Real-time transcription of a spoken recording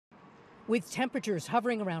With temperatures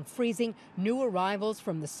hovering around freezing, new arrivals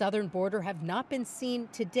from the southern border have not been seen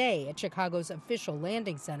today at Chicago's official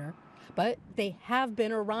landing center, but they have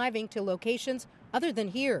been arriving to locations other than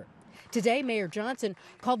here. Today, Mayor Johnson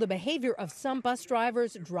called the behavior of some bus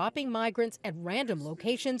drivers dropping migrants at random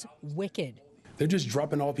locations wicked. They're just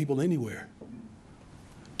dropping all people anywhere.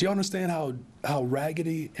 Do you understand how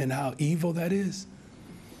raggedy and how evil that is?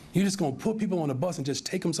 You're just going to put people on a bus and just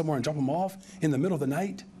take them somewhere and drop them off in the middle of the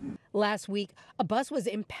night? Last week, a bus was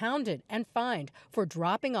impounded and fined for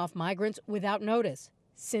dropping off migrants without notice.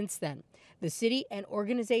 Since then, the city and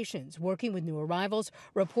organizations working with new arrivals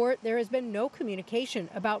report there has been no communication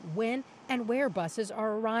about when and where buses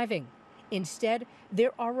are arriving. Instead,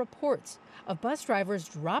 there are reports of bus drivers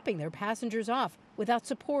dropping their passengers off without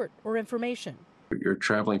support or information. You're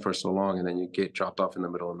traveling for so long and then you get dropped off in the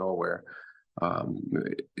middle of nowhere.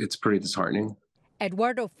 It's pretty disheartening.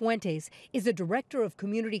 Eduardo Fuentes is the director of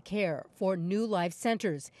community care for New Life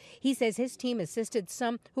Centers. He says his team assisted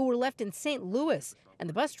some who were left in St. Louis, and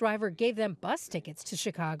the bus driver gave them bus tickets to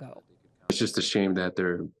Chicago. It's just a shame that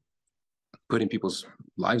they're putting people's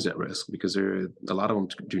lives at risk because a lot of them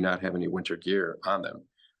do not have any winter gear on them.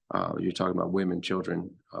 You're talking about women,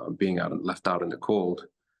 children being left out in the cold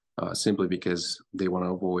simply because they want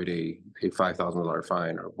to avoid a $5,000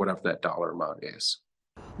 fine or whatever that dollar amount is.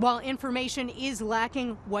 While information is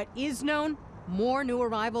lacking, what is known, more new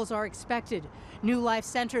arrivals are expected. New Life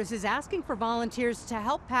Centers is asking for volunteers to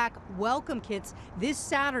help pack welcome kits this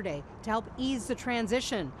Saturday to help ease the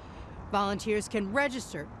transition. Volunteers can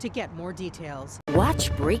register to get more details.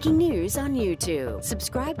 Watch breaking news on YouTube.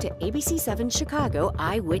 Subscribe to ABC7 Chicago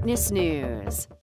Eyewitness News.